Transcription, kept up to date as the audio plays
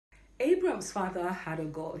Abraham's father had a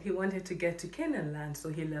goal. He wanted to get to Canaan land, so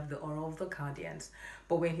he left the Ur of the Chaldeans.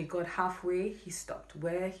 But when he got halfway, he stopped,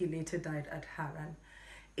 where he later died at Haran.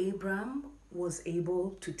 Abraham was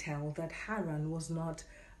able to tell that Haran was not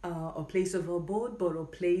a place of abode, but a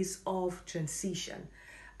place of transition.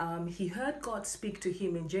 He heard God speak to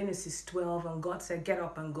him in Genesis 12, and God said, "Get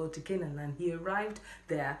up and go to Canaan." And he arrived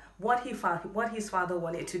there. What his father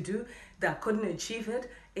wanted to do, that couldn't achieve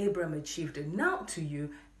it, Abraham achieved it. Now to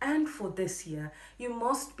you, and for this year, you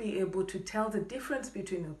must be able to tell the difference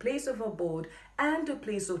between a place of abode and a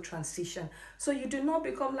place of transition. So you do not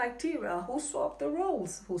become like Terah, who swapped the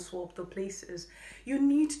roles, who swapped the places. You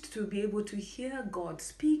need to be able to hear God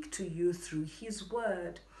speak to you through his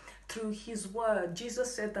word. Through his word.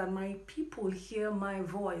 Jesus said that my people hear my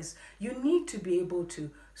voice. You need to be able to,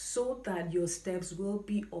 so that your steps will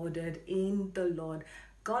be ordered in the Lord.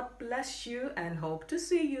 God bless you and hope to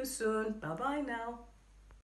see you soon. Bye-bye now.